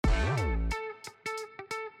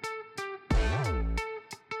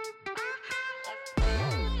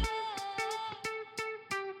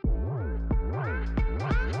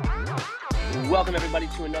Welcome, everybody,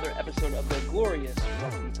 to another episode of the Glorious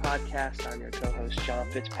Rugby Podcast. I'm your co-host, John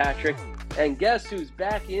Fitzpatrick. And guess who's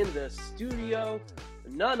back in the studio?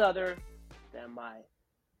 None other than my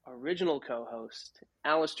original co-host,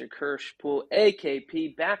 Alistair Kirschpool,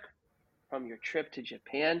 AKP, back from your trip to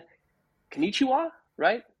Japan. Konnichiwa,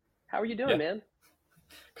 right? How are you doing, man?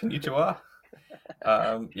 Konnichiwa.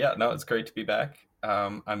 It's great to be back.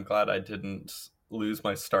 I'm glad I didn't lose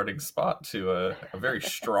my starting spot to a very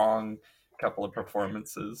strong couple of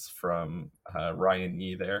performances from Ryan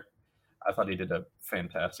Yee there. I thought he did a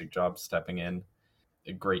fantastic job stepping in,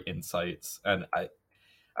 great insights. And I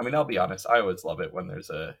mean, I'll be honest, I always love it when there's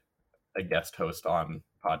a guest host on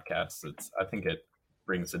podcasts. I think it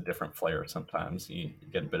brings a different flair sometimes. You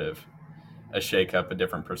get a bit of a shake-up, a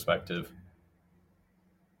different perspective.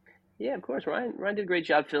 Yeah, of course. Ryan did a great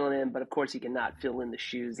job filling in, but of course he cannot fill in the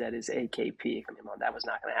shoes that is AKP. Come on, that was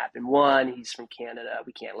not going to happen. One, he's from Canada.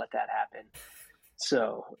 We can't let that happen.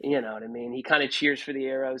 So, you know what I mean? He kind of cheers for the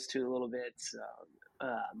Arrows too a little bit. So,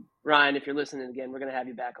 Ryan, if you're listening again, we're going to have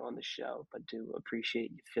you back on the show, but do appreciate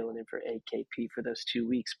you filling in for AKP for those 2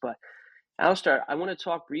 weeks. But Alistair, I want to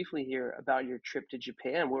talk briefly here about your trip to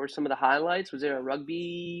Japan. What were some of the highlights? Was there a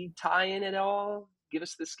rugby tie-in at all? Give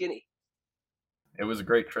us the skinny. It was a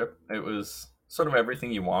great trip. It was sort of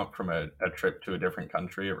everything you want from a trip to a different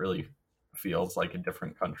country. It really feels like a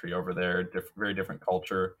different country over there, very different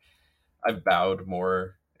culture. I've bowed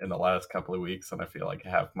more in the last couple of weeks than I feel like I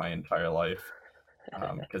have my entire life,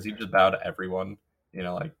 because you just bow to everyone. You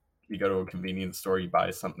know, like you go to a convenience store, you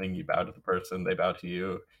buy something, you bow to the person, they bow to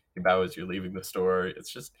you, you bow as you're leaving the store.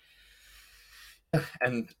 It's just,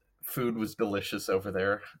 and food was delicious over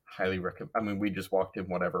there. Highly recommend. I mean, we just walked in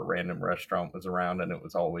whatever random restaurant was around, and it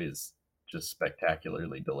was always just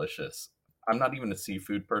spectacularly delicious. I'm not even a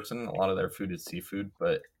seafood person. A lot of their food is seafood,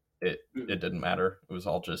 but it didn't matter. It was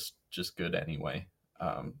all just good anyway.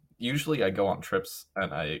 Usually I go on trips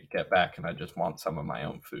and I get back and I just want some of my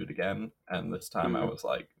own food again. And this time I was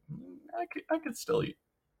like, I could still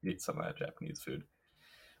eat some of that Japanese food.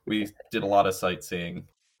 We did a lot of sightseeing,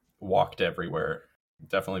 walked everywhere.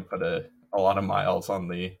 Definitely put a lot of miles on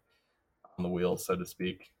the wheel, so to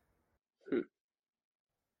speak.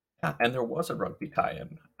 Yeah, and there was a rugby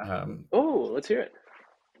tie-in. Let's hear it.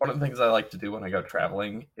 One of the things I like to do when I go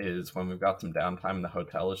traveling is when we've got some downtime in the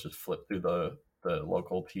hotel is just flip through the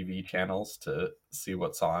local TV channels to see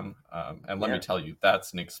what's on. And let me tell you,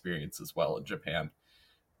 that's an experience as well in Japan.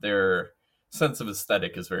 Their sense of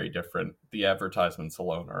aesthetic is very different. The advertisements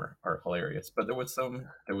alone are hilarious. But there was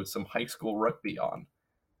some high school rugby on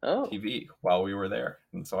TV while we were there.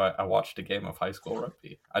 And so I watched a game of high school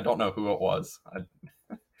rugby. I don't know who it was. I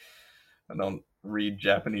don't read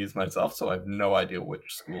Japanese myself, so I have no idea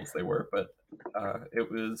which schools they were, but it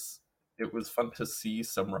was fun to see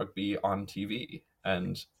some rugby on TV.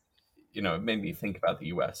 And, you know, it made me think about the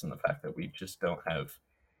US and the fact that we just don't have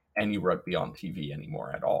any rugby on TV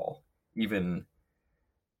anymore at all. Even,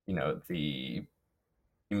 you know, the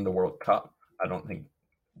World Cup, I don't think,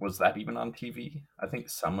 was that even on TV? I think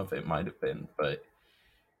some of it might have been, but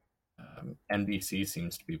NBC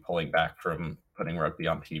seems to be pulling back from putting rugby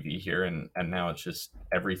on TV here, and now it's just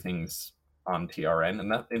everything's on TRN,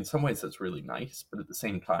 and that in some ways that's really nice, but at the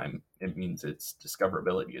same time it means its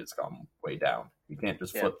discoverability has gone way down. You can't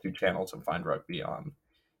just flip through channels and find rugby on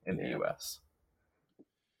in the US.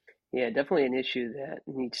 Yeah, definitely an issue that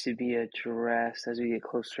needs to be addressed as we get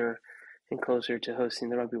closer and closer to hosting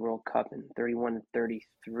the Rugby World Cup in 31 and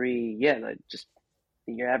 33. Yeah, just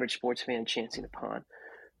your average sports fan chancing upon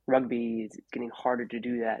rugby is getting harder to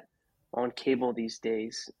do that on cable these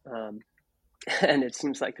days. And it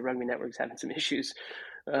seems like the Rugby Network's having some issues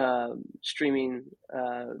streaming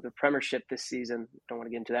the Premiership this season. Don't want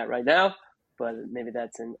to get into that right now, but maybe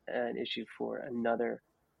that's an issue for another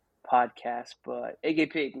podcast. But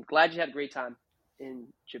AKP, I'm glad you had a great time in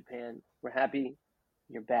Japan. We're happy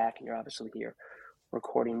you're back and you're obviously here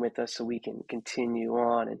recording with us so we can continue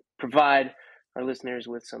on and provide our listeners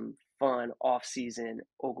with some fun off-season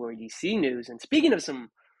Old Glory DC news. And speaking of some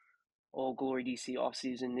Old Glory DC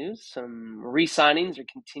off-season news, some re-signings are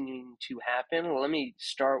continuing to happen. Well, let me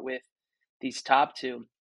start with these top two.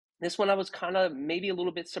 This one I was kind of maybe a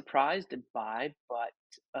little bit surprised by, but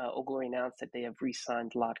Old Glory announced that they have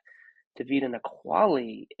re-signed Locke David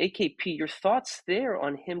Naquali. AKP, your thoughts there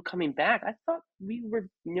on him coming back? I thought we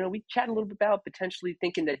chatted a little bit about potentially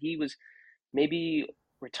thinking that he was maybe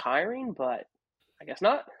retiring, but I guess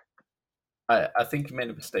not. I think you made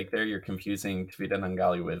a mistake there. You're confusing Tavita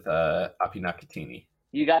Nangali with Api Nakatini.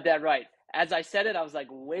 You got that right. As I said it, I was like,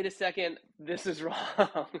 wait a second, this is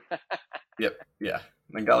wrong. Yep. Yeah.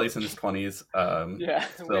 Mangali's in his 20s. Yeah,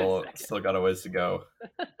 wait a second. Still got a ways to go.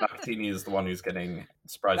 Nakatini is the one who's getting God, I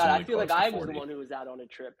surprisingly feel like close to I was the 40. one who was out on a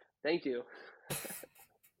trip. Thank you.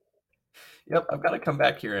 Yep, I've got to come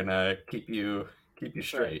back here and keep you Right.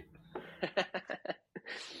 straight.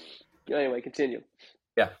 Anyway, continue.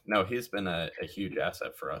 Yeah, no, he's been a huge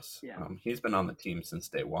asset for us. Yeah. He's been on the team since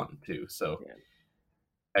day one too. So Yeah.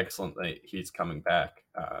 excellent that he's coming back.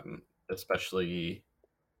 Especially,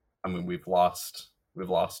 I mean, we've lost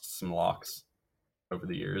some locks over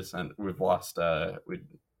the years, and we lost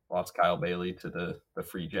Kyle Bailey to the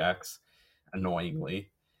Free Jacks,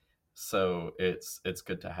 annoyingly. So it's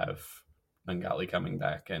good to have Nangali coming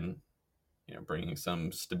back and bringing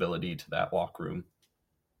some stability to that locker room.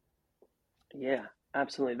 Yeah,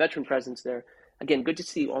 absolutely. Veteran presence there. Again, good to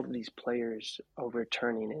see all of these players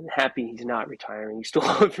returning, and happy he's not retiring. He's still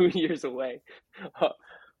a few years away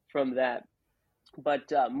from that.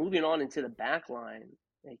 But moving on into the back line,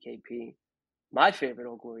 AKP, my favorite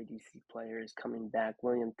Old Glory DC player is coming back,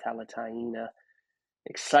 William Talataina.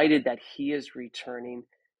 Excited that he is returning.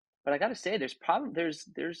 But I got to say, there's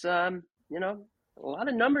a lot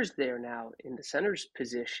of numbers there now in the center's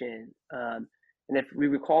position. And if we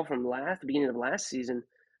recall from the beginning of last season,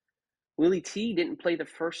 Willie T didn't play the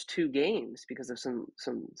first two games because of some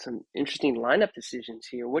interesting lineup decisions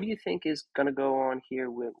here. What do you think is going to go on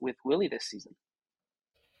here with Willie this season?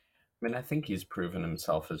 I mean, I think he's proven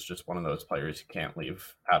himself as just one of those players you can't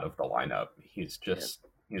leave out of the lineup. He's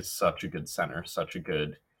such a good center, such a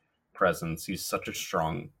good presence. He's such a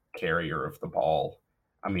strong carrier of the ball.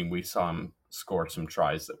 I mean, we saw him score some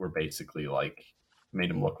tries that were basically like made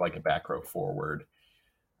him look like a back row forward.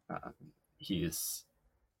 He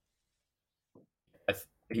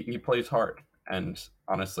plays hard, and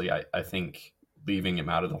honestly, I think leaving him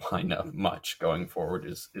out of the lineup much going forward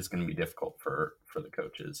is going to be difficult for the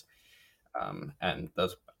coaches. And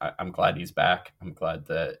I'm glad he's back. I'm glad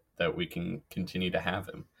that we can continue to have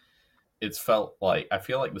him. It's felt like I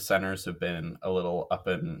feel like the centers have been a little up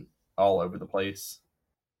and all over the place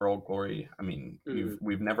for Old Glory. I mean,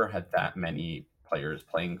 we've never had that many players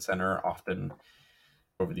playing center. Often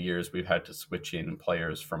over the years, we've had to switch in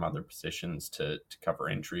players from other positions to cover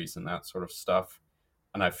injuries and that sort of stuff.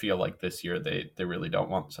 And I feel like this year they really don't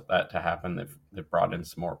want that to happen. They've brought in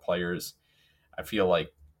some more players. I feel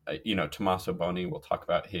like Tommaso Boni, we'll talk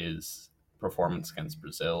about his performance against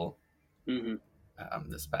Brazil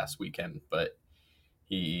this past weekend, but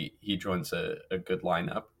he joins a good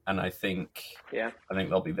lineup, and I think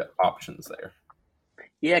there'll be the options there.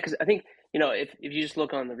 Yeah, because I think if you just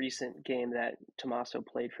look on the recent game that Tommaso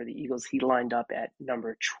played for the Eagles, he lined up at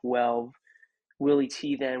number 12. Willie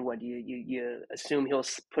T, then what you assume he'll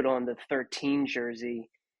put on the 13 jersey,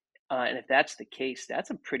 and if that's the case, that's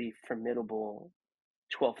a pretty formidable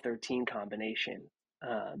 12-13 combination.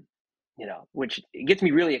 Which gets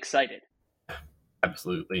me really excited.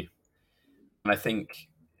 Absolutely, and I think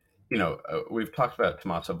we've talked about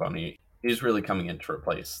Tommaso Boni. He's really coming in to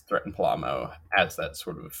replace Thretton Palamo as that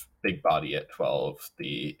sort of big body at 12,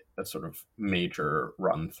 the sort of major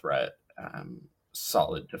run threat,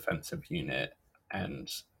 solid defensive unit. And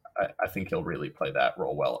I think he'll really play that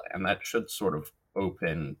role well. And that should sort of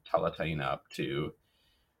open Talataina up to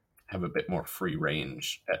have a bit more free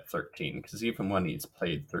range at 13. Because even when he's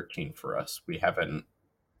played 13 for us,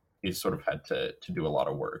 he's sort of had to do a lot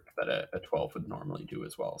of work that a 12 would normally do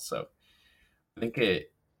as well. So I think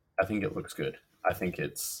it looks good.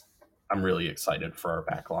 I'm really excited for our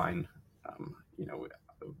back line.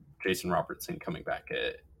 Jason Robertson coming back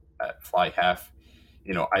at fly half.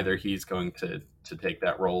 Either he's going to take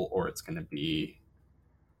that role or it's going to be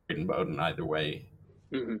Braden Bowden. Either way,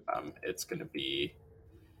 it's going to be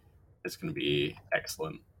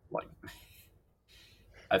excellent. Like,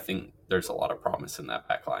 I think there's a lot of promise in that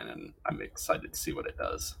back line, and I'm excited to see what it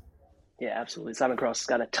does. Yeah, absolutely. Simon Cross has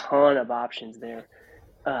got a ton of options there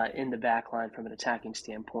in the back line from an attacking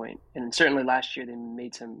standpoint. And certainly last year they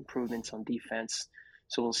made some improvements on defense.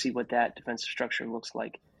 So we'll see what that defensive structure looks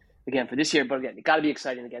like again for this year. But again, it got to be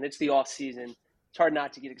exciting again. It's the off season. It's hard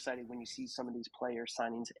not to get excited when you see some of these player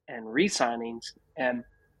signings and re-signings. And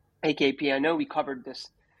AKP, I know we covered this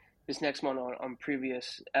next one on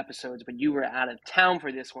previous episodes, but you were out of town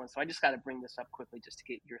for this one. So I just got to bring this up quickly just to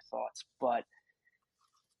get your thoughts. But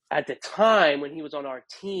at the time when he was on our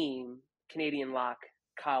team, Canadian lock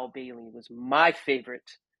Kyle Bailey was my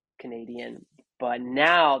favorite Canadian. But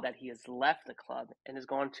now that he has left the club and has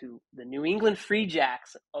gone to the New England Free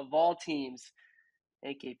Jacks of all teams,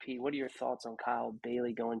 AKP, what are your thoughts on Kyle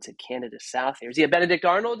Bailey going to Canada South here? Is he a Benedict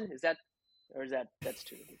Arnold? That's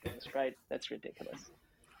too ridiculous, right? That's ridiculous.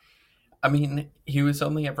 I mean, he was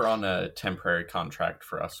only ever on a temporary contract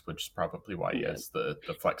for us, which is probably why he Yeah, has the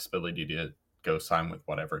flexibility to go sign with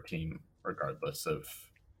whatever team, regardless of,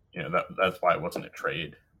 that's why it wasn't a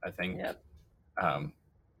trade, I think. yeah. Um,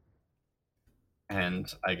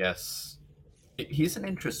 and I guess he's an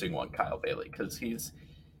interesting one, Kyle Bailey, because he's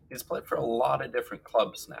played for a lot of different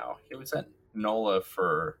clubs now. He was at NOLA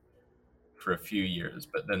for a few years,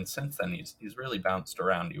 but then since then he's really bounced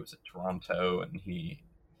around. He was at Toronto, and he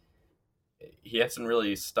hasn't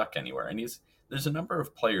really stuck anywhere. And there's a number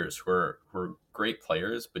of players who are great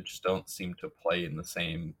players, but just don't seem to play in the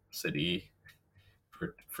same city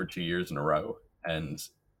for 2 years in a row. And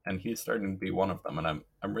he's starting to be one of them. And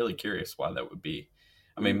I'm really curious why that would be.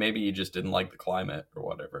 I mean, Mm. maybe he just didn't like the climate or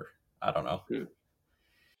whatever. I don't know. Mm.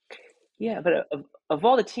 Yeah, but of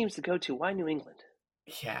all the teams to go to, why New England?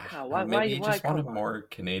 Yeah, Kyle, or maybe he why? just wanted Come on. more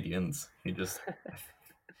Canadians. He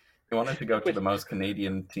wanted to go to With the most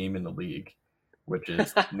Canadian team in the league, which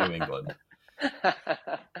is New England.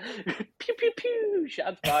 pew pew pew.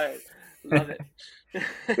 Shots fired. Love it.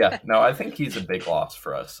 Yeah, no, I think he's a big loss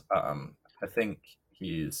for us. I think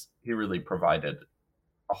he really provided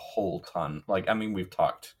a whole ton. Like, I mean, we've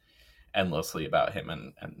talked endlessly about him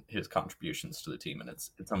and his contributions to the team, and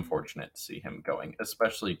it's unfortunate to see him going,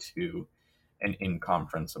 especially to an in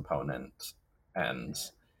conference opponent and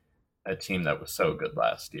a team that was so good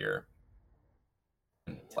last year.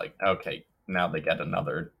 And it's like, okay, now they get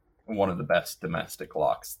another one of the best domestic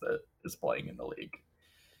locks that is playing in the league.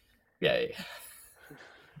 Yay.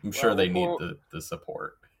 I'm sure Well, they need the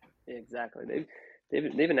support. exactly.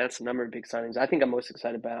 They've announced a number of big signings. I think I'm most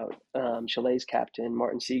excited about Chalet's captain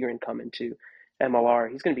Martin Segrin coming to MLR.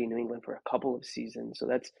 He's going to be in New England for a couple of seasons, so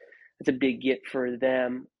that's a big get for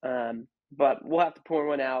them. But we'll have to pour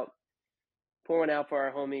one out for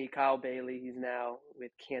our homie Kyle Bailey. He's now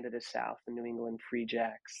with Canada South, the New England Free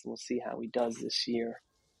Jacks. We'll see how he does this year,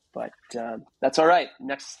 but that's all right.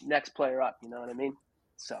 Next player up, you know what I mean?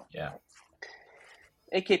 So Yeah.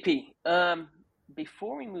 AKP.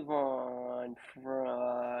 Before we move on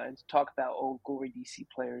to talk about Old Glory DC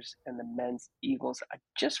players and the men's Eagles, I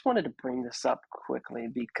just wanted to bring this up quickly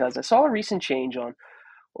because I saw a recent change on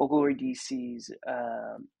Old Glory DC's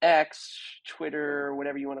X, Twitter,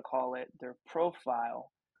 whatever you want to call it, their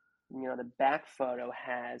profile. You know, the back photo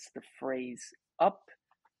has the phrase "up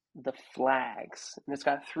the flags," and it's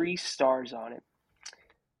got 3 stars on it.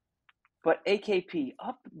 But AKP,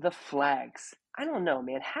 up the flags. I don't know,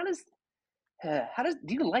 man.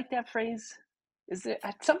 Do you like that phrase? Is there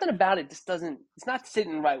something about it just doesn't? It's not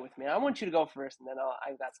sitting right with me. I want you to go first, and then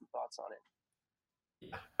I've got some thoughts on it.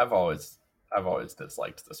 Yeah. I've always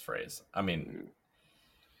disliked this phrase. I mean,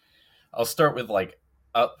 I'll start with like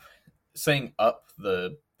up saying up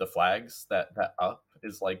the flags, that up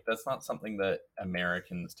is like that's not something that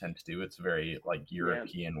Americans tend to do. It's a very like Yeah,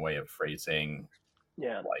 European way of phrasing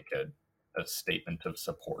yeah, like a statement of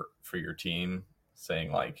support for your team,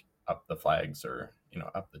 saying like up the flags or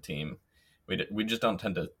up the team. We just don't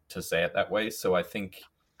tend to say it that way. So I think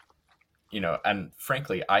and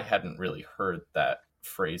frankly, I hadn't really heard that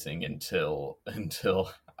phrasing until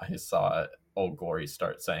I saw Old Glory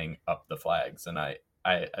start saying up the flags, and I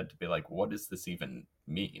had to be like, what does this even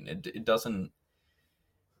mean? It doesn't.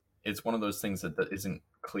 It's one of those things that isn't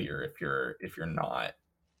clear if you're not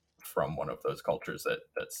from one of those cultures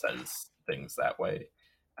that says things that way,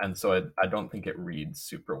 and so I don't think it reads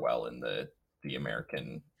super well in the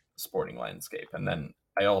American sporting landscape. And then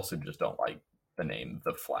I also just don't like the name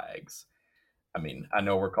the flags. I mean, I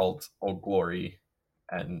know we're called Old Glory,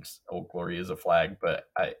 and Old Glory is a flag, but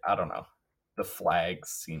I don't know. The flag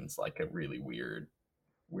seems like a really weird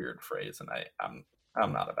phrase, and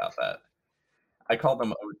I'm not about that. I call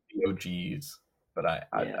them OGs, but I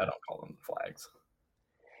yeah. don't call them the flags.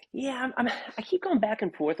 Yeah, I keep going back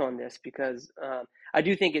and forth on this because I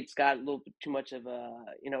do think it's got a little bit too much of a,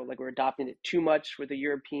 like we're adopting it too much with a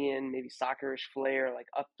European, maybe soccerish flair, like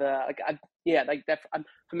up the, yeah, like that. I'm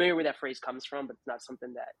familiar where that phrase comes from, but it's not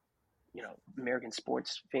something that, American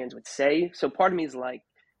sports fans would say. So part of me is like,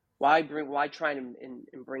 why try and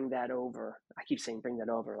bring that over? I keep saying bring that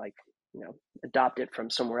over, like, adopt it from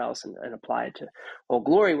somewhere else and apply it to Old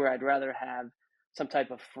Glory, where I'd rather have some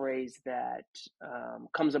type of phrase that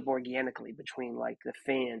comes up organically between like the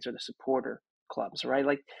fans or the supporter clubs, right?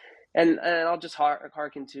 Like, and I'll just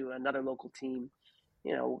harken to another local team.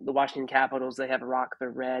 The Washington Capitals, they have a Rock the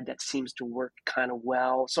Red that seems to work kind of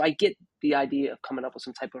well. So I get the idea of coming up with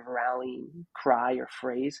some type of rallying cry or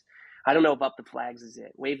phrase. I don't know if up the flags is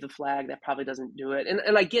it. Wave the flag, that probably doesn't do it.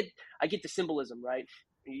 And I get the symbolism, right?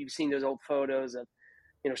 You've seen those old photos of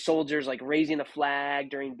soldiers like raising a flag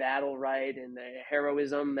during battle, right, and the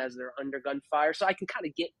heroism as they're under gunfire. So I can kind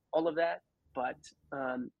of get all of that, but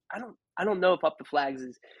I don't know if Up the Flags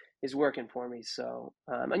is working for me. So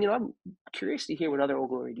and I'm curious to hear what other Old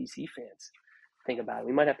Glory DC fans think about it.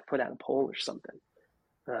 We might have to put out a poll or something.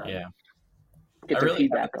 Um, Yeah, I get their really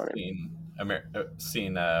feedback haven't on it.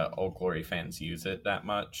 seen Old Glory fans use it that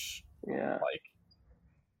much. Yeah. Like,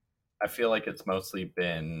 I feel like it's mostly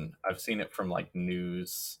been I've seen it from like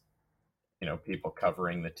news, people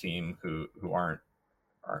covering the team who aren't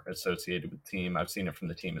associated with the team. I've seen it from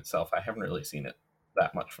the team itself. I haven't really seen it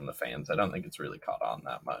that much from the fans. I don't think it's really caught on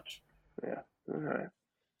that much. Yeah. All right.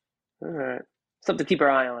 All right. Something to keep our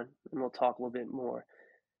eye on, and we'll talk a little bit more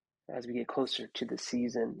as we get closer to the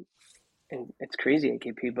season. And it's crazy,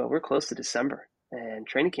 AKP, but we're close to December, and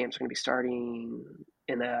training camps are going to be starting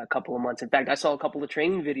in a couple of months. In fact, I saw a couple of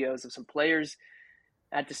training videos of some players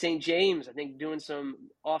at the St. James, I think, doing some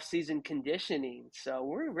off-season conditioning. So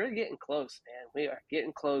we're getting close, man. We are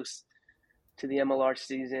getting close to the MLR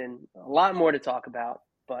season. A lot more to talk about,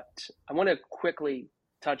 but I want to quickly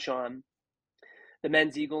touch on the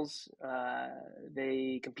men's Eagles.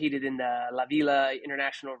 They competed in the La Villa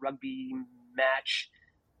International Rugby match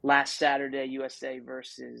last Saturday. USA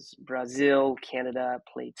versus Brazil. Canada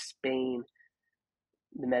played Spain.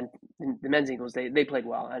 The men's Eagles, they played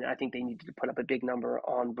well, and I think they needed to put up a big number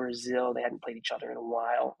on Brazil. They hadn't played each other in a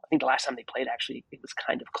while. I think the last time they played, actually, it was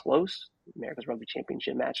kind of close. America's Rugby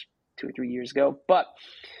Championship match 2 or 3 years ago, but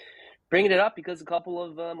bringing it up because a couple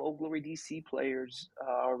of Old Glory DC players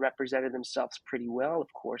represented themselves pretty well.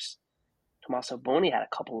 Of course, Tommaso Boni had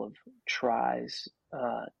a couple of tries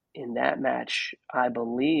in that match, I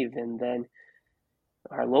believe, and then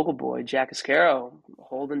our local boy Jack Iscaro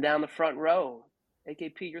holding down the front row.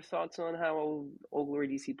 AKP, your thoughts on how Old Glory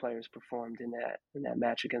DC players performed in that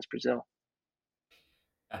match against Brazil?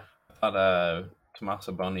 Yeah, I thought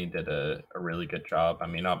Tommaso Boni did a really good job. I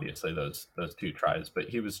mean, obviously those two tries, but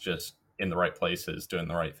he was just in the right places, doing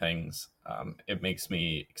the right things. It makes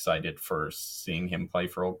me excited for seeing him play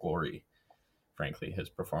for Old Glory. Frankly, his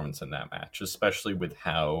performance in that match, especially with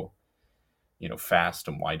how fast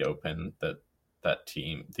and wide open that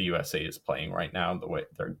team, the USA, is playing right now, the way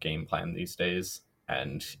their game plan these days,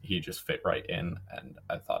 and he just fit right in. And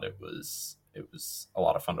I thought it was a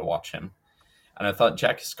lot of fun to watch him. And I thought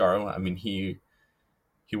Jack Iscaro, I mean, he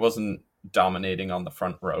wasn't dominating on the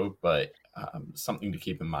front row, but something to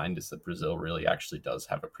keep in mind is that Brazil really actually does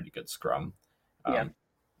have a pretty good scrum. Yeah. Um,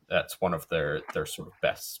 that's one of their sort of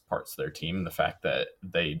best parts of their team. The fact that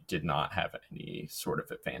they did not have any sort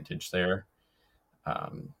of advantage there,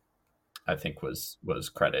 um, I think was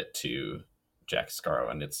credit to Jack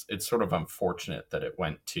Scarrow, and it's sort of unfortunate that it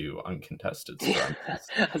went to uncontested scrum.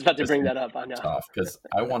 I was about to Just bring makes that up. me I know. tough because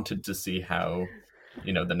I wanted to see how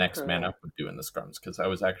the next man Uh, up would do in the scrums, because I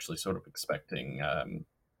was actually sort of expecting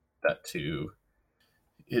that to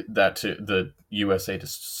the USA to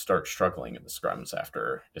start struggling in the scrums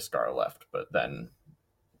after Iscaro left, but then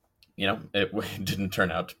it didn't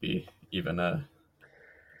turn out to be even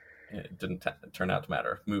it didn't turn out to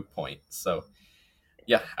matter, moot point. So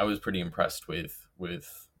yeah, I was pretty impressed with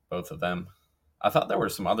both of them. I thought there were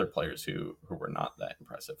some other players who were not that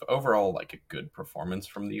impressive. Overall, like a good performance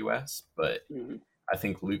from the US, but mm-hmm, I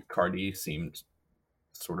think Luke Carty seemed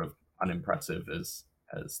sort of unimpressive as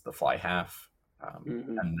the fly half,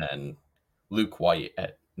 mm-hmm, and then Luke White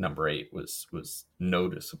at number 8 was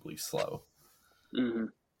noticeably slow. mm-hmm,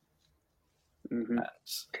 mm-hmm.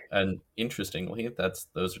 And interestingly,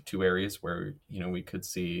 those are two areas where we could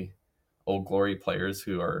see Old Glory players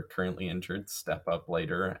who are currently injured step up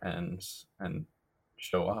later and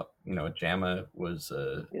show up. Jama was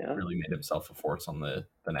Yeah. really made himself a force on the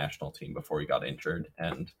national team before he got injured,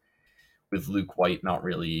 and with Luke White not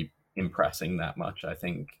really impressing that much, I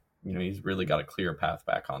think he's really got a clear path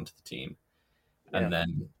back onto the team. Yeah. And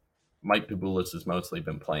then Mike Dubulis has mostly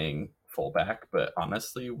been playing fullback, but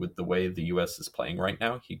honestly, with the way the US is playing right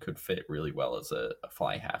now, he could fit really well as a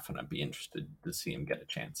fly half, and I'd be interested to see him get a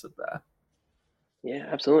chance at that. Yeah,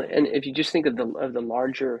 absolutely. And if you just think of the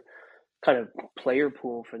larger kind of player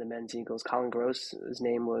pool for the men's Eagles, Colin Gross, his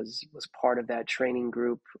name was part of that training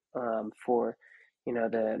group for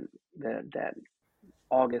the that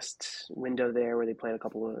August window there where they played a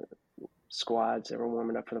couple of squads that were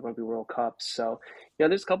warming up for the Rugby World Cup. So,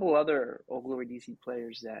 there's a couple of other Old Glory DC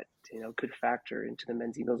players that could factor into the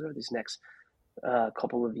men's Eagles over these next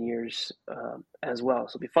couple of years as well.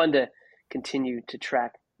 So it'll be fun to continue to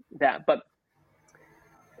track that. But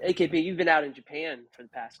AKP, you've been out in Japan for the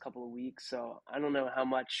past couple of weeks, so I don't know how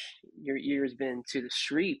much your ear's been to the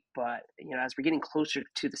street, but as we're getting closer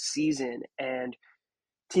to the season and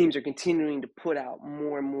teams are continuing to put out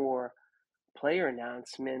more and more player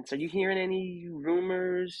announcements. Are you hearing any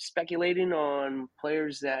rumors speculating on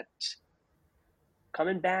players that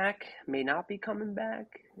coming back, may not be coming back?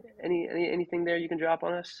 Anything there you can drop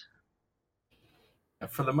on us?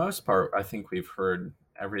 For the most part, I think we've heard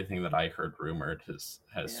everything that I heard rumored has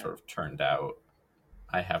Yeah. sort of turned out.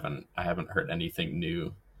 I haven't heard anything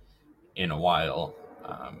new in a while.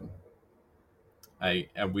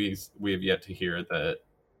 We have yet to hear that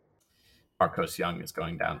Marcos Young is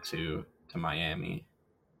going down to Miami.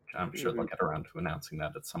 I'm sure they'll Hmm. get around to announcing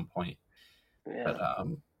that at some point. But Yeah.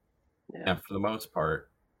 Yeah. yeah, for the most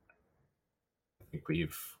part, I think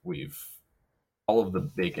we've all of the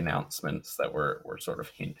big announcements that were sort of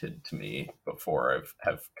hinted to me before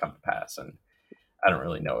have come to pass, and I don't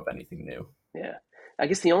really know of anything new. Yeah. I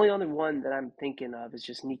guess the only other one that I'm thinking of is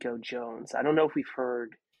just Nico Jones. I don't know if we've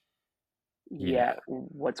heard Yeah, yet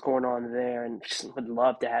what's going on there, and just would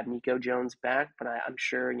love to have Nico Jones back. But I'm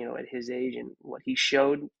sure, at his age and what he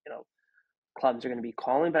showed, clubs are going to be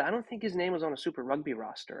calling. But I don't think his name was on a Super Rugby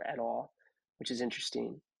roster at all, which is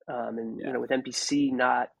interesting. And yeah, with NPC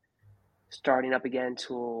not starting up again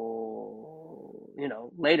till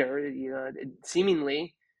later,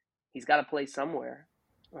 seemingly he's got to play somewhere,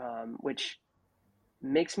 which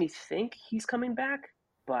makes me think he's coming back.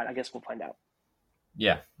 But I guess we'll find out.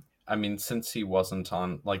 yeah. I mean, since he wasn't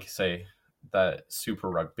on, like you say, that Super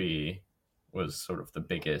Rugby was sort of the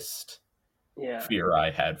biggest Yeah. fear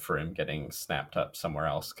I had for him getting snapped up somewhere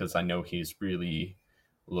else, because I know he's really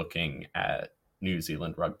looking at New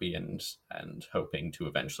Zealand rugby and hoping to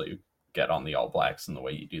eventually get on the All Blacks. And the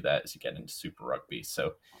way you do that is you get into Super Rugby.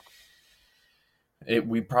 So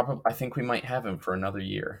I think we might have him for another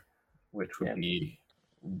year, which would Yeah. be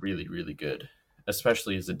really, really good,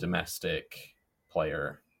 especially as a domestic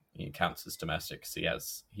player. He counts as domestic because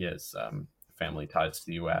he has family ties to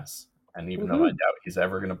the U.S. And even though I Woohoo. doubt he's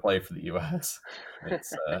ever going to play for the U.S.,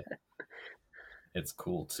 it's it's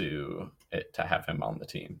cool to have him on the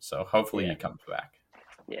team. So hopefully Yeah. he comes back.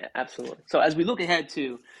 Yeah. Absolutely. So as we look ahead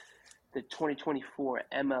to the 2024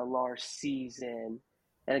 MLR season.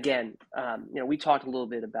 And again, we talked a little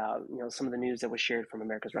bit about, some of the news that was shared from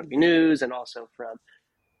America's Rugby News and also from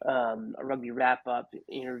a rugby wrap-up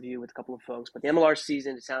interview with a couple of folks. But the MLR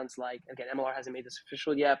season, it sounds like, again, MLR hasn't made this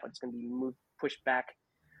official yet, but it's going to be pushed back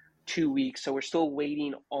 2 weeks. So we're still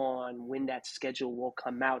waiting on when that schedule will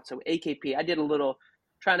come out. So AKP, I did a little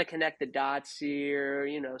trying to connect the dots here,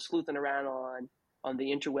 sleuthing around on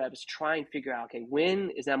the interwebs, try and figure out, okay,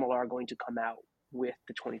 when is MLR going to come out with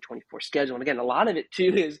the 2024 schedule? And again, a lot of it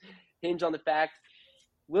too is hinged on the fact,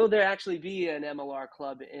 will there actually be an MLR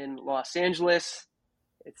club in Los Angeles?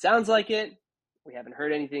 It sounds like it. We haven't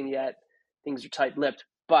heard anything yet. Things are tight-lipped.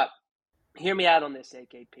 But hear me out on this,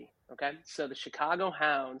 AKP. Okay, so the Chicago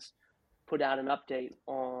Hounds put out an update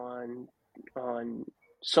on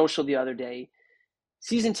social the other day.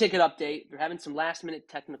 Season ticket update. They're having some last-minute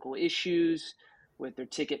technical issues with their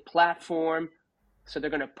ticket platform, so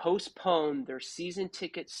they're going to postpone their season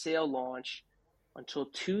ticket sale launch until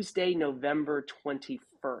Tuesday, November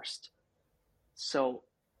 21st. So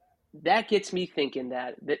that gets me thinking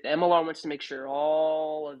that MLR wants to make sure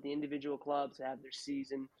all of the individual clubs have their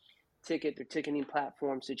season ticket, their ticketing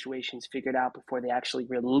platform situations figured out before they actually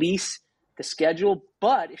release the schedule.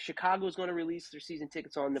 But if Chicago is going to release their season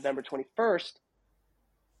tickets on November 21st,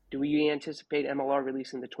 do we anticipate MLR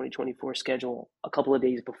releasing the 2024 schedule a couple of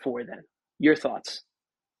days before then? Your thoughts?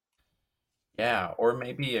 Yeah, or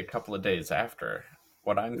maybe a couple of days after.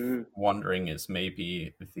 What I'm Mm, wondering is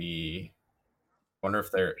maybe the wonder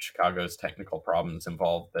if their Chicago's technical problems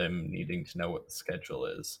involve them needing to know what the schedule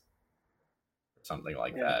is, or something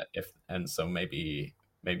like yeah, that. If and so maybe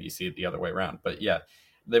you see it the other way around. But yeah,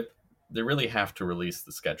 they they really have to release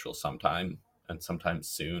the schedule sometime and sometime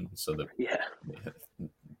soon, so that yeah.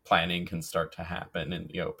 planning can start to happen in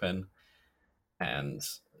the open. And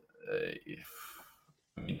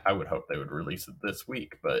I mean, I would hope they would release it this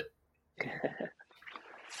week, but I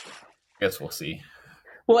guess we'll see.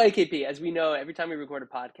 Well, AKP, as we know, every time we record a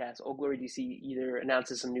podcast, Old Glory DC either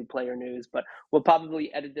announces some new player news, but we'll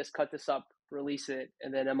probably edit this, cut this up, release it,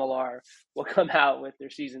 and then MLR will come out with their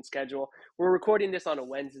season schedule. We're recording this on a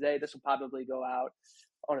Wednesday. This will probably go out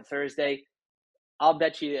on a Thursday. I'll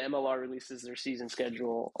bet you MLR releases their season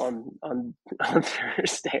schedule on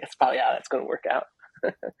Thursday. That's probably how that's going to work out.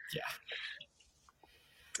 Yeah,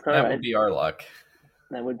 All that right. would be our luck.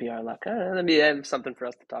 That would be our luck. That'd be something for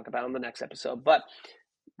us to talk about on the next episode. But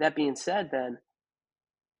that being said, then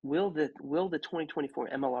will the 2024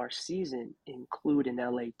 MLR season include an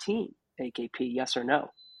LA team? AKP, yes or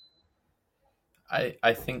no?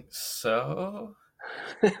 I think so.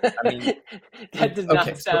 I mean, That does okay, not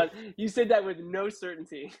so sound. You said that with no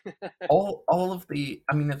certainty. all of the,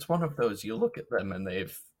 I mean, it's one of those, you look at them and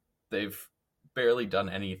they've barely done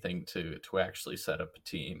anything to actually set up a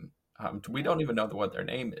team. We don't No, even know what their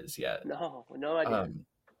name is yet. no, no idea. Um,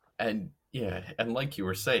 and yeah, and like you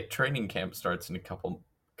were saying, training camp starts in a couple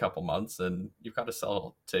months, and you've got to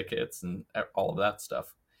sell tickets and all of that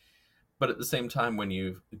stuff. But at the same time, when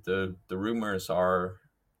you the rumors are,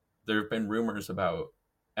 there have been rumors about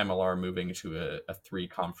MLR moving to a three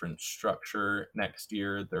conference structure next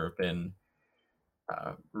year. There have been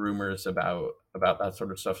rumors about that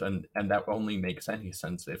sort of stuff, and that only makes any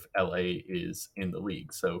sense if LA is in the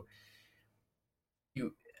league. So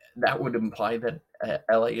you, that would imply that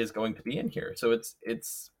LA is going to be in here. So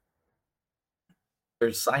it's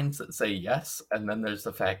there's signs that say yes, and then there's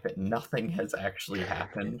the fact that nothing has actually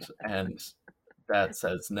happened, and that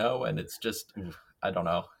says no, and it's just, I don't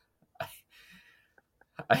know. I,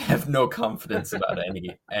 I have no confidence about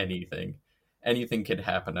anything. Anything could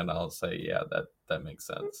happen, and I'll say, yeah, that makes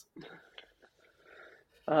sense.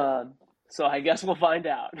 Um, so I guess we'll find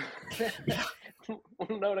out. Yeah,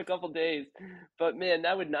 We'll know in a couple days. But man,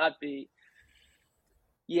 that would not be.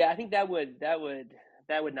 Yeah, I think that would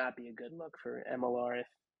not be a good look for MLR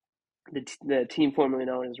if the team formerly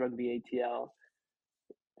known as Rugby ATL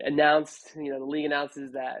announced, the league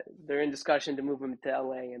announces that they're in discussion to move him to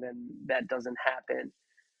LA, and then that doesn't happen.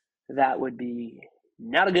 That would be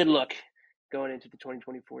not a good look going into the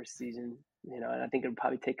 2024 season. And I think it would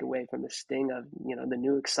probably take away from the sting of, the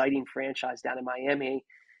new exciting franchise down in Miami,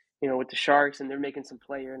 with the Sharks, and they're making some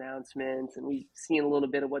player announcements, and we've seen a little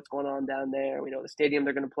bit of what's going on down there. We know the stadium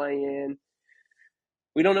they're going to play in.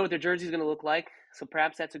 We don't know what their jersey is going to look like, so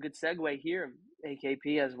perhaps that's a good segue here,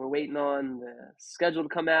 AKP, as we're waiting on the schedule to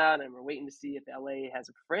come out, and we're waiting to see if LA has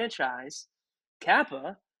a franchise.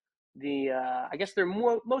 Kappa, I guess they're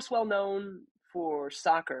most well known for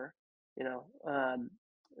soccer. You know,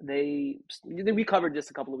 they we covered this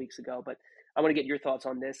a couple of weeks ago, but I want to get your thoughts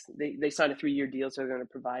on this. They signed a 3-year deal, so they're going to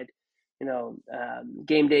provide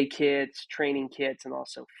game day kits, training kits, and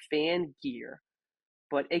also fan gear.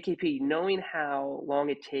 But AKP, knowing how long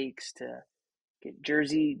it takes to get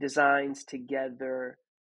jersey designs together,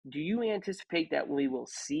 do you anticipate that we will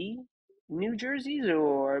see new jerseys,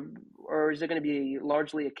 or is it going to be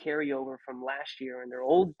largely a carryover from last year and their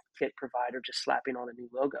old kit provider just slapping on a new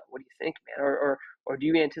logo? What do you think, man? Or do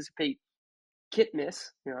you anticipate kit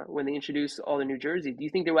miss? When they introduce all the new jerseys, do you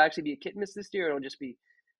think there will actually be a kit miss this year, or it'll just be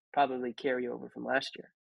probably carryover from last year?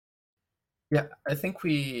 yeah. I think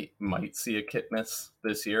we might see a kit miss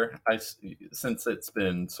this year. Since it's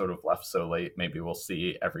been sort of left so late, maybe we'll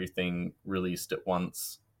see everything released at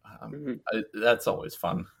once. Mm-hmm. That's always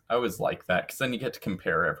fun. I always like that because then you get to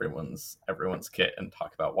compare everyone's kit and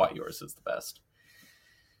talk about why yours is the best.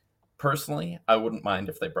 Personally, I wouldn't mind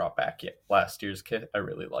if they brought back last year's kit. I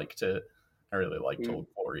really liked it. I really liked Mm-hmm. Old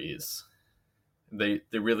Glory's. They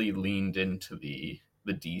really leaned into the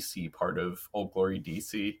DC part of Old Glory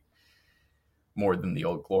DC more than the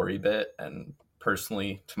Old Glory bit, and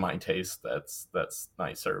personally, to my taste, that's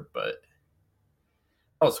nicer. But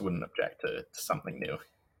I also wouldn't object to something new.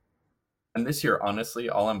 And this year, honestly,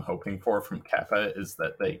 all I'm hoping for from Kappa is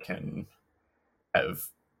that they can have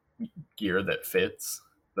gear that fits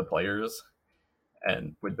the players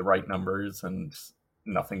and with the right numbers, and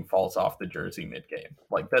nothing falls off the jersey mid game.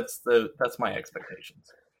 Like that's my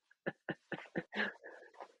expectations.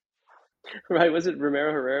 Right? Was it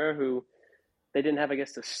Romero Herrera who they didn't have, I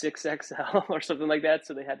guess, a 6XL or something like that,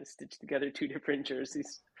 so they had to stitch together two different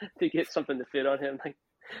jerseys to get something to fit on him? Like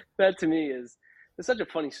that to me is it's such a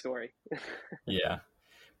funny story. Yeah.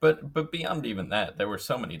 But beyond even that, there were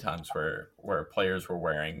so many times where players were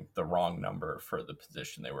wearing the wrong number for the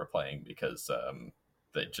position they were playing because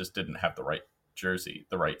they just didn't have the right jersey,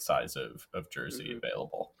 the right size of jersey Mm-hmm.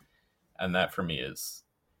 available. And that for me is,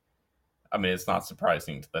 I mean, it's not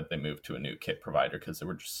surprising that they moved to a new kit provider because there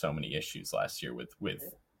were just so many issues last year with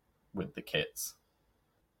the kits.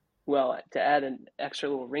 Well, to add an extra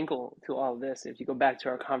little wrinkle to all of this, if you go back to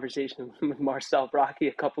our conversation with Marcel Brocky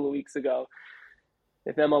a couple of weeks ago,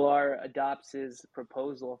 if MLR adopts his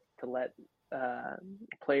proposal to let uh,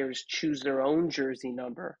 players choose their own jersey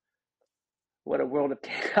number, what a world of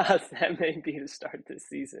chaos that may be to start this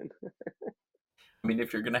season. I mean,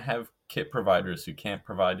 if you're gonna have kit providers who can't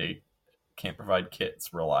provide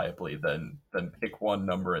kits reliably, then pick one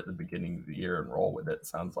number at the beginning of the year and roll with it.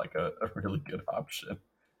 Sounds like a really good option.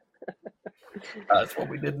 That's what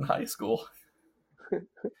we did in high school.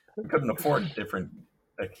 We couldn't afford different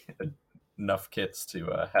enough kits to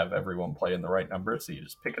have everyone play in the right number. So you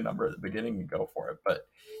just pick a number at the beginning and go for it. But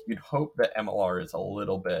you'd hope that MLR is a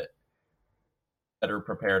little bit better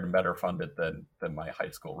prepared and better funded than my high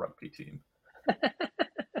school rugby team.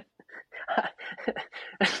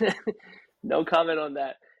 No comment on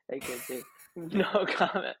that, AKP. No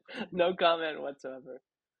comment. No comment whatsoever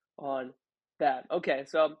on that. Okay,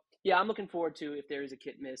 so yeah, I'm looking forward to if there is a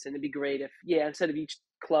kit miss, and it'd be great if instead of each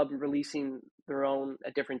club releasing their own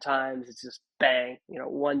at different times, it's just bang,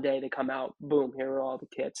 one day they come out, boom, here are all the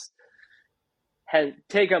kits.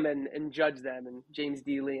 Take them and judge them, and James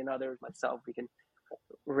Dealey and others, myself, we can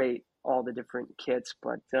rate all the different kits.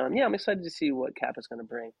 But I'm excited to see what Kappa is going to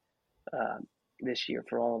bring this year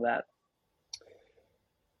for all of that.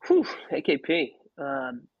 Whew, AKP.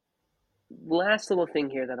 Last little thing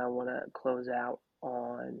here that I want to close out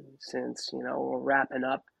on, since we're wrapping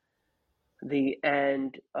up the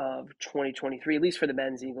end of 2023, at least for the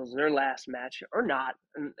men's Eagles, their last match or not.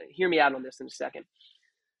 And hear me out on this in a second.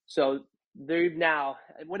 So they've now,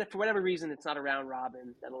 for whatever reason, it's not a round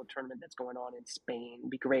robin, that little tournament that's going on in Spain. It'd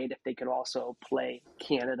be great if they could also play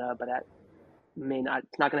Canada, but that may not.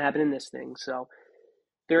 It's not going to happen in this thing. So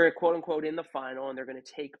they're quote unquote in the final, and they're going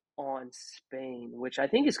to take on Spain, which I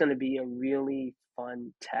think is going to be a really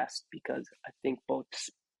fun test, because I think both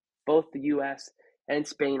the U.S. and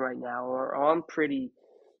Spain right now are on pretty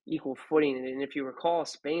equal footing. And if you recall,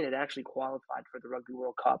 Spain had actually qualified for the Rugby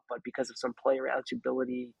World Cup, but because of some player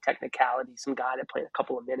eligibility, technicality, some guy that played a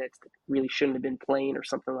couple of minutes that really shouldn't have been playing or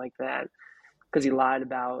something like that, because he lied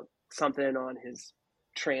about something on his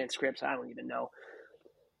transcripts, I don't even know.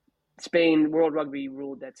 World Rugby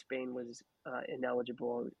ruled that Spain was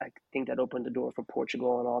ineligible. I think that opened the door for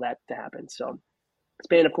Portugal and all that to happen. So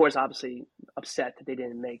Spain, of course, obviously upset that they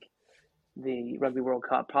didn't make the Rugby World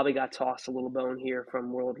Cup. Probably got tossed a little bone here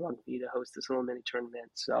from World Rugby to host this little mini tournament.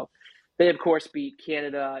 So they, of course, beat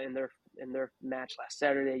Canada in their match last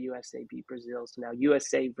Saturday. USA beat Brazil. So now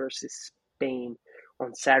USA versus Spain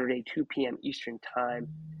on Saturday, 2 p.m. Eastern time.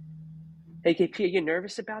 AKP, are you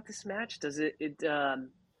nervous about this match? Does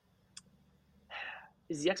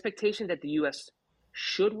is the expectation that the U.S.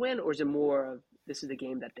 should win, or is it more of this is a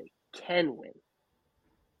game that they can win?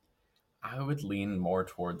 I would lean more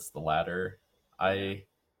towards the latter. I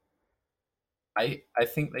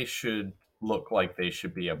think they should look like they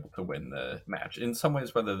should be able to win the match. In some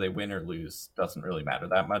ways, whether they win or lose doesn't really matter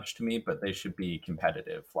that much to me, but they should be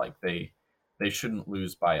competitive. Like they shouldn't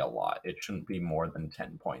lose by a lot. It shouldn't be more than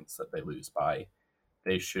 10 points that they lose by.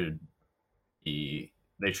 They should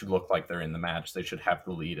look like they're in the match. They should have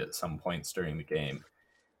the lead at some points during the game.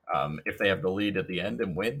 If they have the lead at the end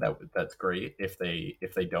and win, that's great. If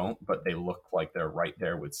they don't, but they look like they're right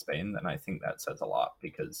there with Spain, then I think that says a lot,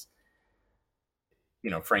 because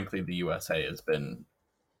frankly, the USA has been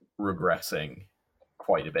regressing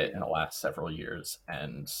quite a bit in the last several years,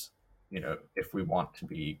 and if we want to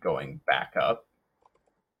be going back up,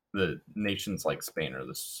 the nations like Spain are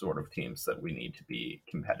the sort of teams that we need to be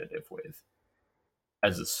competitive with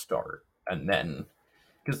as a start, and then,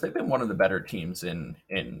 because they've been one of the better teams in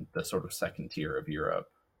the sort of second tier of Europe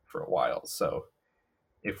for a while. So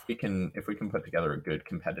if we can put together a good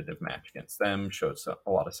competitive match against them, show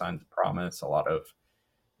a lot of signs of promise, a lot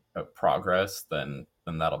of progress, then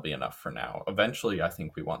that'll be enough for now. Eventually, I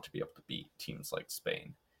think we want to be able to beat teams like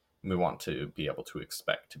Spain. We want to be able to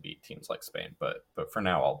expect to beat teams like Spain, but for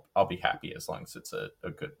now, I'll be happy as long as it's a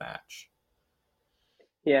good match.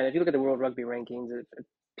 Yeah, and if you look at the World Rugby rankings, if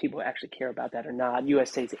people actually care about that or not,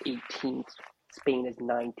 USA is 18th, Spain is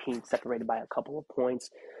 19th, separated by a couple of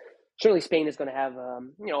points. Certainly, Spain is going to have a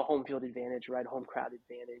home field advantage, right? Home crowd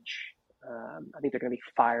advantage. I think they're going to be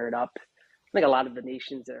fired up. I think a lot of the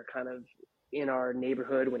nations that are kind of in our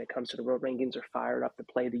neighborhood when it comes to the world rankings are fired up to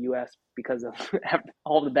play the U.S. because of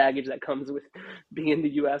all the baggage that comes with being in the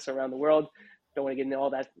U.S. around the world. Don't want to get into all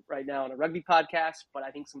that right now on a rugby podcast, but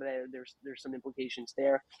I think there's some implications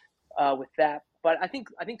there with that. But I think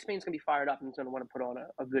Spain's going to be fired up and is going to want to put on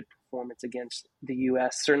a good performance against the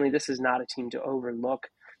U.S. Certainly, this is not a team to overlook.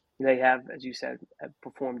 They have, as you said, have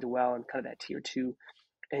performed well in kind of that tier 2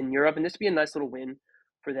 in Europe, and this would be a nice little win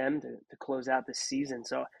for them to close out the season.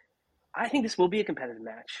 So I think this will be a competitive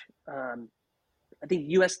match. I think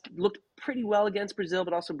the U.S. looked pretty well against Brazil,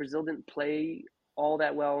 but also Brazil didn't play all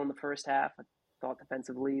that well in the first half. I thought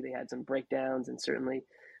defensively they had some breakdowns, and certainly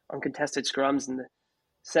uncontested scrums in the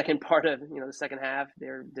second part of the second half.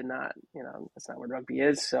 There did not, that's not what rugby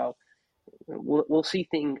is. So we'll see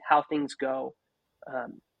how things go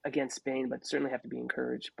against Spain, but certainly have to be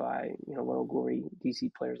encouraged by local glory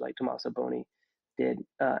DC players like Tommaso Boni, did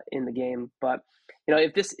in the game. But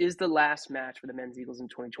if this is the last match for the men's Eagles in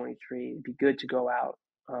 2023, it'd be good to go out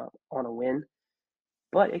on a win.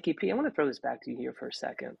 But AKP, I want to throw this back to you here for a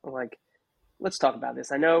second. Like, let's talk about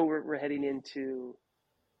this. I know we're heading into,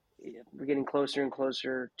 we're getting closer and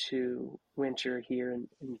closer to winter here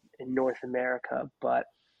in North America, but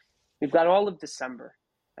we've got all of December.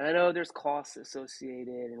 And I know there's costs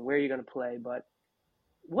associated and where you're going to play, but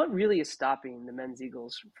what really is stopping the men's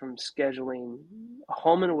Eagles from scheduling a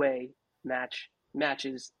home and away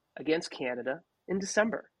matches against Canada in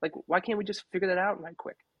December? Like, why can't we just figure that out right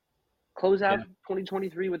quick? Close out Yeah.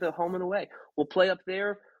 2023 with a home and away. We'll play up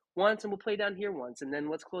there once and we'll play down here once, and then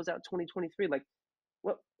let's close out 2023. Like,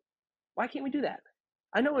 what? Why can't we do that?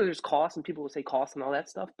 I know there's costs, and people will say costs and all that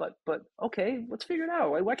stuff, but okay, let's figure it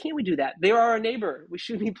out. Why can't we do that? They are our neighbor. We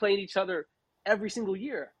shouldn't be playing each other every single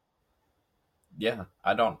year. Yeah,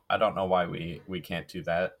 I don't know why we can't do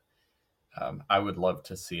that. I would love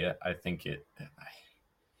to see it. I think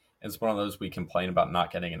it's one of those, we complain about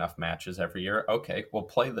not getting enough matches every year. Okay, we'll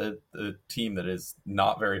play the team that is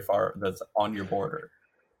not very far, that's on your border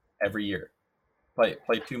every year. Play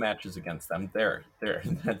 2 matches against them. There.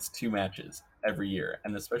 That's 2 matches every year,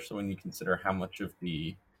 and especially when you consider how much of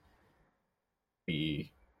the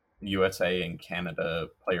USA and Canada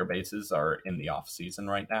player bases are in the off season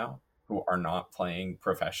right now, who are not playing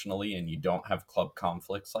professionally, and you don't have club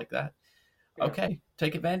conflicts like that. Yeah. Okay,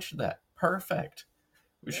 take advantage of that. Perfect.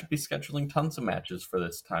 We should be scheduling tons of matches for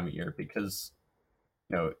this time of year, because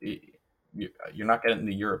you're not getting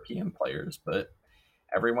the European players, but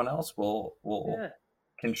everyone else will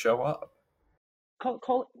can show up.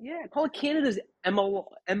 Call it Canada's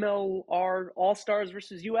MLR All Stars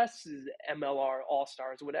versus US's MLR All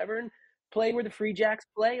Stars, or whatever, and play where the Free Jacks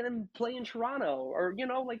play, and then play in Toronto, or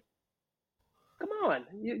like, come on,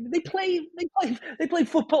 they play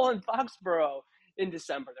football in Foxborough in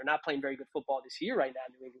December. They're not playing very good football this year right now,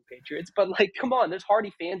 New England Patriots, but like, come on, there's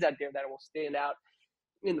hardy fans out there that will stand out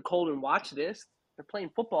in the cold and watch this. They're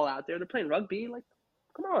playing football out there. They're playing rugby. Like,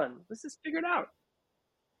 come on, let's just figure it out.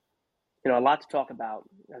 A lot to talk about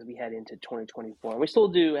as we head into 2024. And we still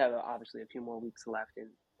do have, obviously, a few more weeks left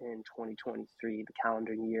in 2023, the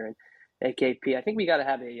calendar year. And AKP, I think we got to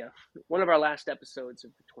have one of our last episodes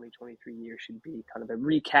of the 2023 year should be kind of a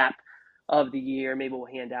recap of the year. Maybe we'll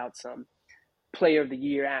hand out some player of the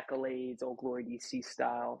year accolades, Old Glory DC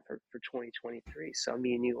style for 2023. So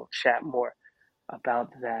me and you will chat more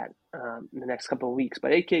about that in the next couple of weeks.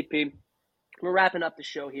 But AKP, we're wrapping up the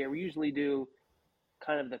show here. We usually do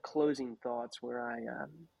kind of the closing thoughts, where I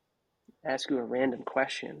ask you a random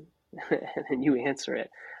question and then you answer it.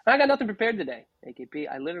 I got nothing prepared today, AKP.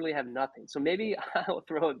 I literally have nothing. So maybe I'll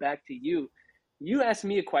throw it back to you. You ask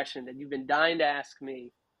me a question that you've been dying to ask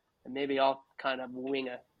me, and maybe I'll kind of wing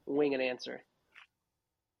an answer.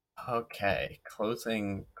 Okay,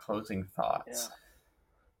 closing thoughts.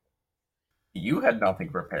 Yeah. You had nothing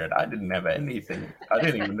prepared. I didn't have anything. I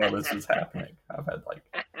didn't even know this was happening. I've had like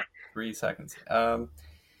 3 seconds. I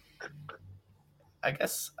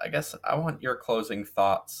guess I want your closing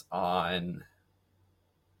thoughts on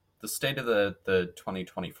the state of the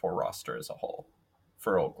 2024 roster as a whole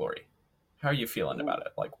for Old Glory. How are you feeling about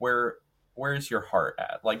it? Like, where's your heart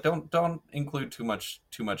at? Like, don't include too much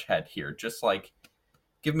head here. Just like,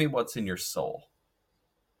 give me what's in your soul.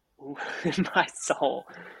 My soul.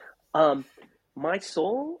 My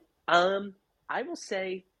soul. I will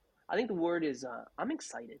say, I think the word is I'm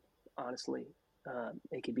excited. Honestly,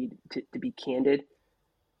 it could be to be candid.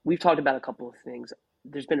 We've talked about a couple of things.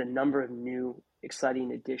 There's been a number of new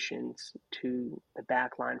exciting additions to the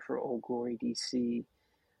back line for Old Glory DC.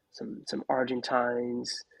 Some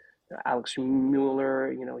Argentines, Alex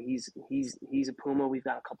Mueller. He's a Puma. We've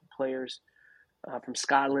got a couple players from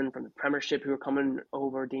Scotland, from the Premiership, who are coming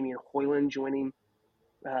over. Damian Hoyland joining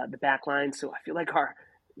the back line. So I feel like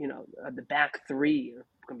the back three are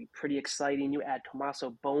going to be pretty exciting. You add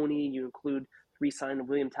Tommaso Boni, you include re-sign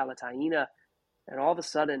William Talataina, and all of a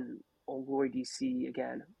sudden, Old Glory DC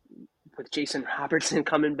again, with Jason Robertson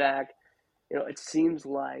coming back, it seems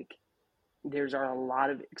like there's a lot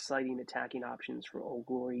of exciting attacking options for Old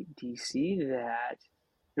Glory DC that,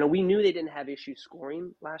 we knew they didn't have issues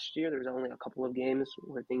scoring last year. There was only a couple of games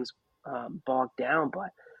where things bogged down, but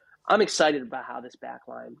I'm excited about how this back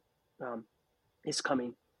line is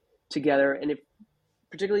coming together. And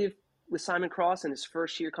particularly with Simon Cross in his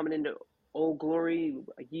first year coming into Old Glory,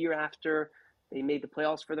 a year after they made the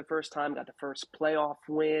playoffs for the first time, got the first playoff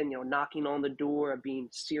win, knocking on the door of being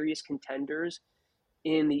serious contenders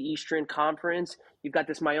in the Eastern Conference. You've got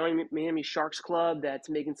this Miami Sharks club that's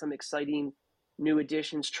making some exciting new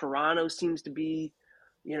additions. Toronto seems to be,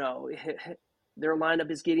 their lineup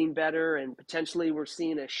is getting better, and potentially we're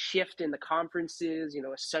seeing a shift in the conferences,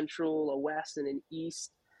 a Central, a West, and an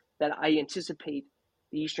East, that I anticipate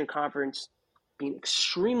the Eastern Conference being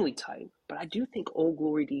extremely tight. But I do think Old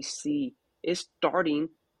Glory DC is starting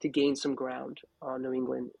to gain some ground on New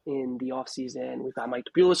England in the offseason. We've got Mike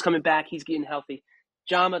DeBulis coming back. He's getting healthy.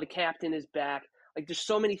 Jama, the captain, is back. Like, there's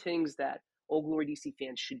so many things that Old Glory DC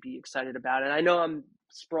fans should be excited about. And I know I'm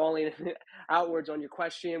sprawling outwards on your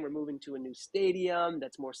question. We're moving to a new stadium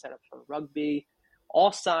that's more set up for rugby.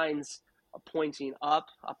 All signs are pointing up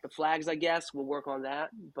the flags, I guess. We'll work on that.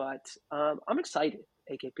 But I'm excited,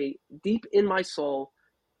 AKP. Deep in my soul,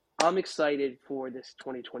 I'm excited for this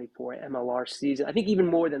 2024 MLR season. I think even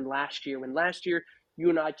more than last year. When last year you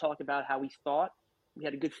and I talked about how we thought we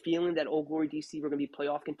had a good feeling that Old Glory DC were going to be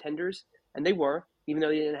playoff contenders, and they were, even though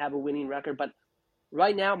they didn't have a winning record. But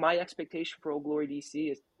right now, my expectation for Old Glory DC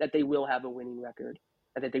is that they will have a winning record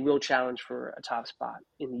and that they will challenge for a top spot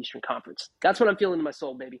in the Eastern Conference. That's what I'm feeling in my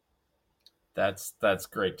soul, baby. That's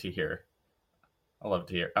great to hear. I love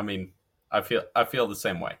to hear. I mean, I feel the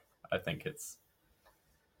same way. I think it's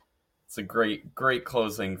a great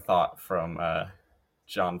closing thought from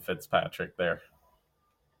John Fitzpatrick there.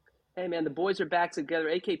 Hey, man, the boys are back together.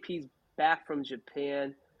 AKP's back from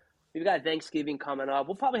Japan. We've got Thanksgiving coming up.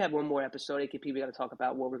 We'll probably have one more episode. AKP, we got to talk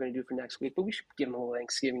about what we're going to do for next week, but we should give them a little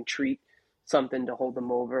Thanksgiving treat, something to hold them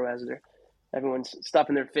over as everyone's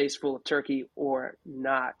stuffing their face full of turkey or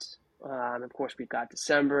not. Of course, we've got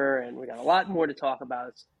December, and we got a lot more to talk about.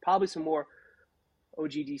 It's probably some more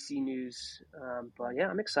OGDC news. But, yeah,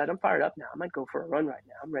 I'm excited. I'm fired up now. I might go for a run right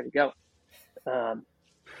now. I'm ready to go.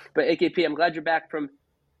 But, AKP, I'm glad you're back from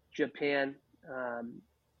Japan.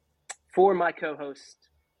 For my co-host,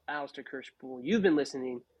 Alistair Kirschpool, you've been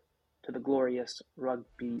listening to the Glorious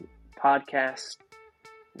Rugby Podcast.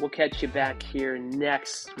 We'll catch you back here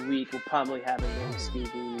next week. We'll probably have a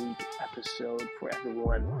Thanksgiving week episode for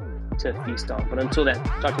everyone to feast on. But until then,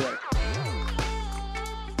 talk to you later.